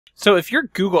So if your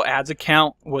Google Ads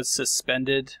account was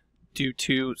suspended due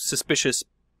to suspicious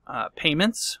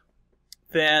payments,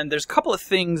 then there's a couple of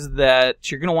things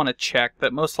that you're going to want to check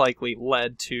that most likely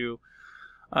led to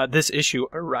this issue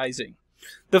arising.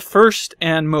 The first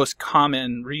and most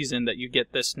common reason that you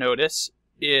get this notice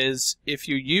is if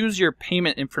you use your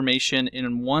payment information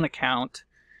in one account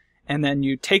and then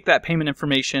you take that payment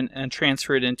information and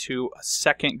transfer it into a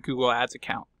second Google Ads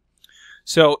account.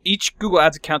 So each Google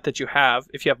Ads account that you have,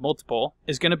 if you have multiple,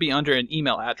 is going to be under an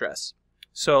email address.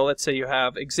 So let's say you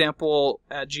have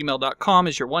example@gmail.com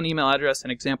is your one email address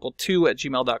and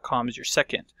example2@gmail.com is your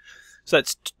second. So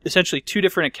that's essentially two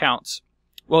different accounts.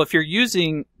 Well, if you're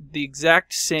using the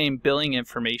exact same billing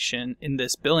information in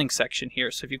this billing section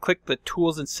here, so if you click the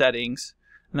tools and settings,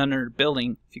 and then under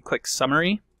billing, if you click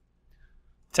summary,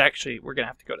 it's actually, we're going to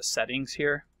have to go to settings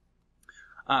here.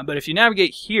 But if you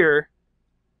navigate here,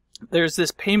 there's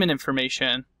this payment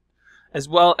information as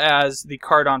well as the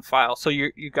card on file. So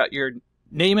you've got your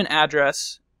name and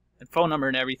address and phone number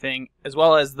and everything, as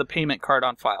well as the payment card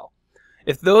on file.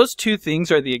 If those two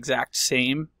things are the exact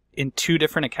same in two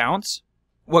different accounts,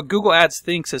 what Google Ads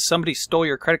thinks is somebody stole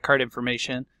your credit card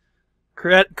information,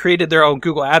 created their own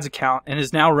Google Ads account, and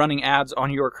is now running ads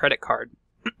on your credit card.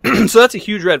 So that's a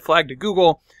huge red flag to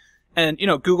Google. And, you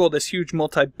know, Google, this huge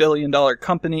multi-billion-dollar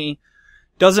company,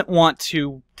 doesn't want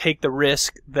to take the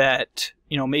risk that,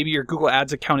 you know, maybe your Google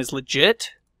Ads account is legit.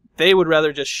 They would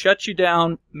rather just shut you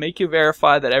down, make you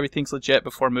verify that everything's legit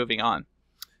before moving on.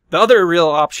 The other real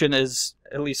option is,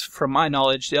 at least from my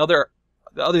knowledge, the other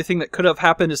thing that could have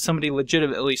happened is somebody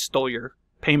legitimately stole your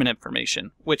payment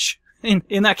information, which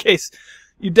in that case,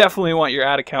 you definitely want your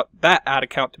that ad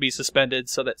account to be suspended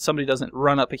so that somebody doesn't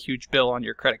run up a huge bill on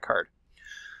your credit card.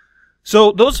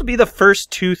 So those would be the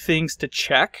first two things to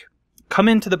check. Come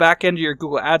into the back end of your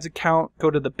Google Ads account, go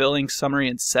to the billing summary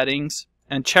and settings,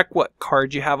 and check what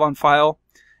card you have on file.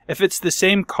 If it's the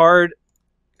same card,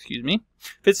 if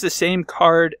it's the same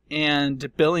card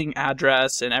and billing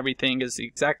address and everything is the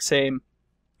exact same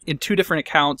in two different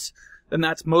accounts, then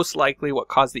that's most likely what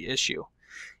caused the issue.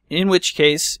 In which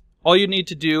case, all you need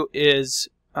to do is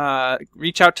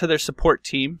reach out to their support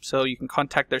team. So you can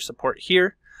contact their support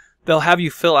here. They'll have you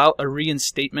fill out a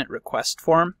reinstatement request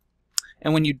form.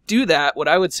 And when you do that, what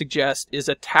I would suggest is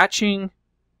attaching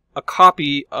a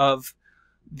copy of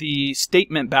the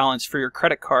statement balance for your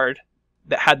credit card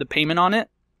that had the payment on it.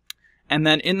 And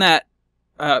then in that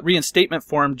reinstatement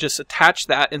form, just attach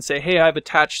that and say, hey, I've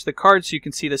attached the card so you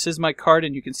can see this is my card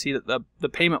and you can see that the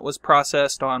payment was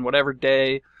processed on whatever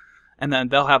day. And then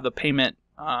they'll have the payment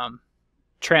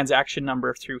transaction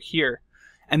number through here.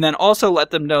 And then also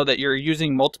let them know that you're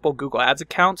using multiple Google Ads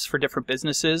accounts for different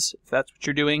businesses, if that's what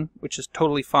you're doing, which is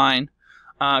totally fine.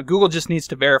 Google just needs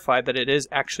to verify that it is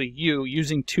actually you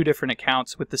using two different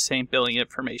accounts with the same billing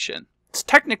information. It's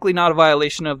technically not a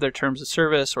violation of their terms of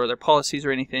service or their policies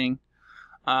or anything,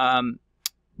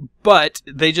 but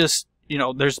they just, you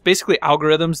know, there's basically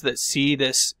algorithms that see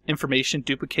this information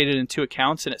duplicated in two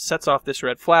accounts and it sets off this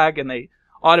red flag and they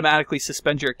automatically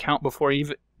suspend your account before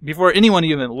anyone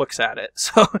even looks at it.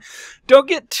 So don't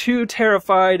get too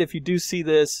terrified if you do see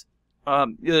this.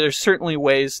 There's certainly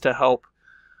ways to help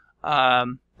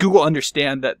Google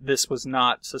understand that this was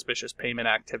not suspicious payment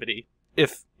activity,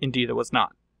 if indeed it was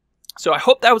not. So I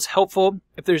hope that was helpful.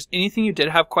 If there's anything you did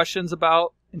have questions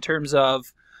about in terms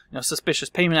of, you know, suspicious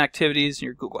payment activities in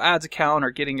your Google Ads account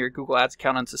or getting your Google Ads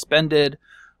account unsuspended,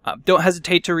 don't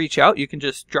hesitate to reach out. You can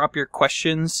just drop your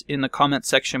questions in the comment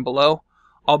section below.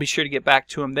 I'll be sure to get back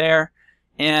to them there.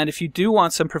 And if you do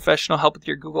want some professional help with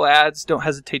your Google Ads, don't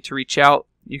hesitate to reach out.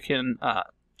 You can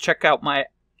check out my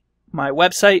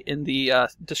website in the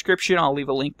description. I'll leave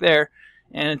a link there.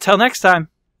 And until next time,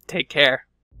 take care.